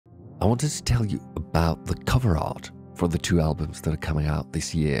I wanted to tell you about the cover art for the two albums that are coming out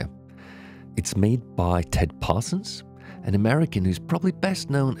this year. It's made by Ted Parsons, an American who's probably best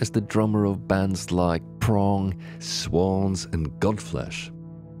known as the drummer of bands like Prong, Swans and Godflesh.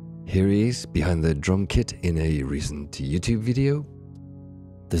 Here he is behind the drum kit in a recent YouTube video.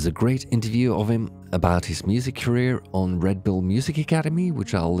 There's a great interview of him about his music career on Red Bull Music Academy,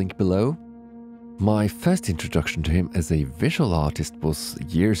 which I'll link below. My first introduction to him as a visual artist was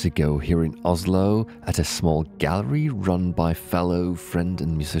years ago here in Oslo at a small gallery run by fellow friend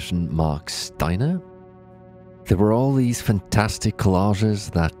and musician Mark Steiner. There were all these fantastic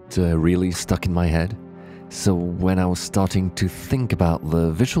collages that really stuck in my head. So when I was starting to think about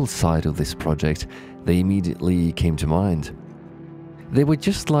the visual side of this project, they immediately came to mind. They were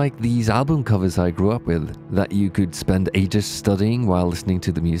just like these album covers I grew up with that you could spend ages studying while listening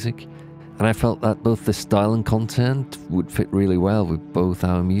to the music. And I felt that both the style and content would fit really well with both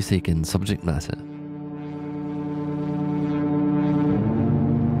our music and subject matter.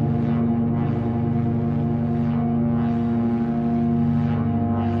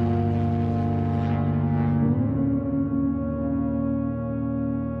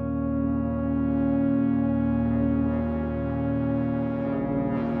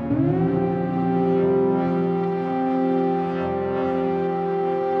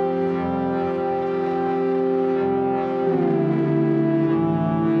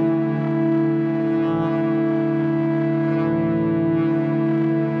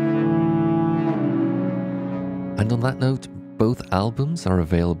 And on that note, both albums are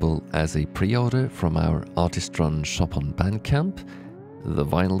available as a pre-order from our artist-run shop on Bandcamp. The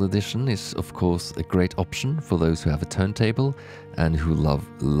vinyl edition is, of course, a great option for those who have a turntable and who love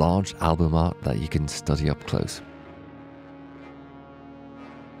large album art that you can study up close.